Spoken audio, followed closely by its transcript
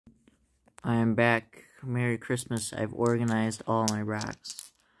I am back. Merry Christmas. I've organized all my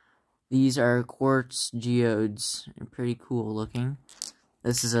rocks. These are quartz geodes. They're pretty cool looking.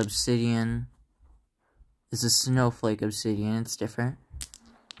 This is obsidian. This is snowflake obsidian. It's different.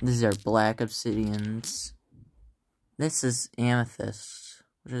 These are black obsidians. This is amethyst,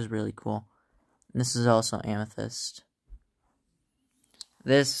 which is really cool. And this is also amethyst.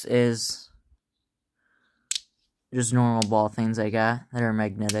 This is just normal ball things I got that are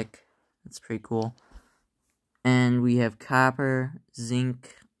magnetic. That's pretty cool. And we have copper,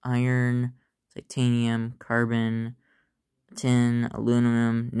 zinc, iron, titanium, carbon, tin,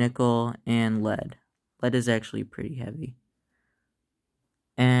 aluminum, nickel, and lead. Lead is actually pretty heavy.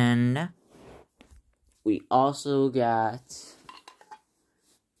 And we also got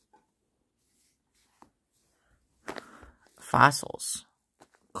fossils.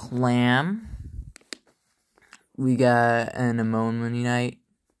 Clam. We got an ammonite,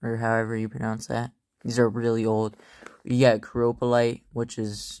 or however you pronounce that. These are really old. We got chiropolite, which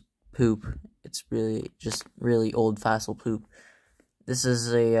is poop. It's really just really old fossil poop. This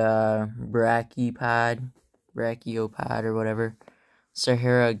is a brachiopod, or whatever.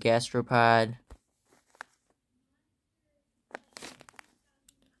 Sahara gastropod.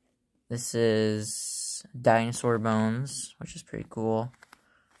 This is dinosaur bones, which is pretty cool.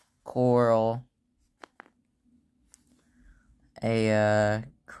 Coral. A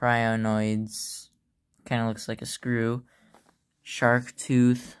cryonoids. Kind of looks like a screw. Shark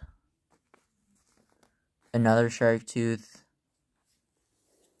tooth. Another shark tooth.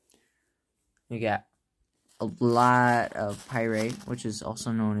 We got a lot of pyrite, which is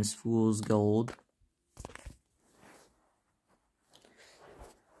also known as fool's gold.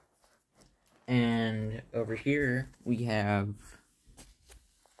 And over here we have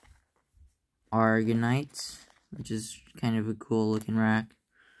aragonite, which is kind of a cool looking rock.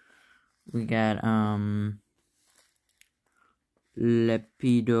 We got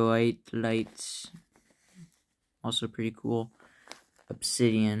lepidolite, also pretty cool.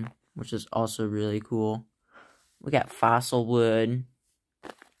 Obsidian, which is also really cool. We got fossil wood.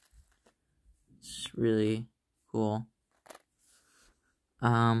 It's really cool.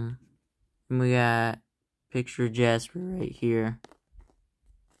 And we got picture jasper right here.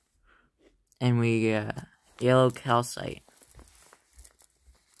 And we got yellow calcite,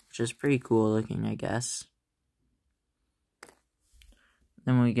 which is pretty cool looking, I guess.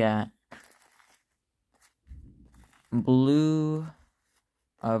 Then we got blue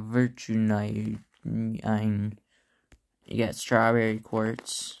virtunite. You got strawberry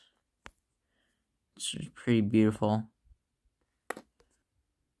quartz. It's pretty beautiful.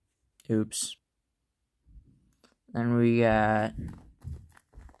 Oops. Then we got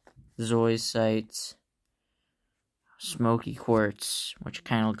zoisite, smoky quartz, which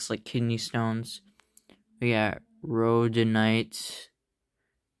kind of looks like kidney stones. We got rhodonite.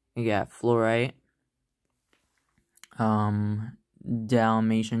 We got fluorite.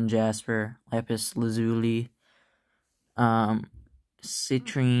 Dalmatian jasper, lapis lazuli,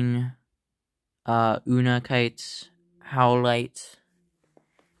 citrine, unakite, howlite,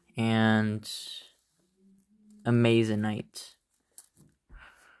 and amazonite.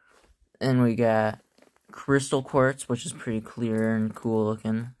 And we got crystal quartz, which is pretty clear and cool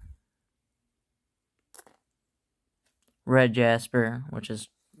looking. Red jasper, which is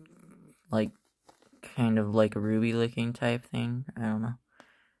like kind of like a ruby looking type thing. I don't know.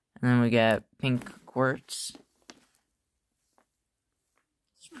 And then we got pink quartz.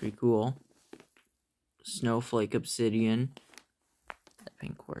 It's pretty cool. Snowflake obsidian. That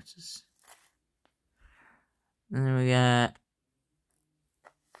pink quartz is. And then we got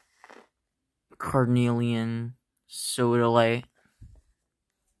carnelian sodalite.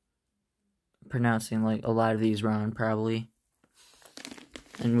 I'm pronouncing like a lot of these wrong probably.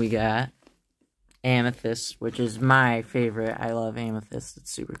 And we got amethyst, which is my favorite. I love amethyst.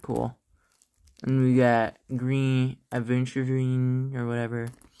 It's super cool. And we got green aventurine or whatever.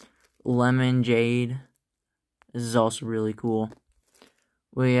 Lemon jade. This is also really cool.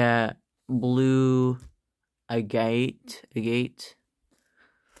 We got blue agate.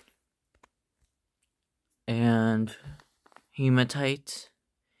 And hematite.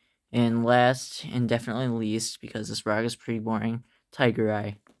 And last and definitely least, because this rock is pretty boring, tiger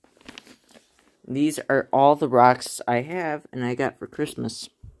eye. These are all the rocks I have and I got for Christmas.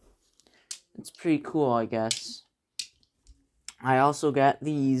 It's pretty cool, I guess. I also got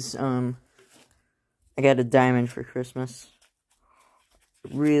these, I got a diamond for Christmas.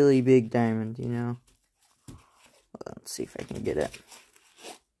 Really big diamond, you know. Let's see if I can get it.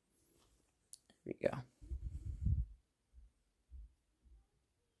 There we go.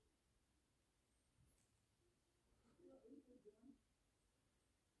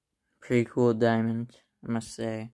 Pretty cool diamond, I must say.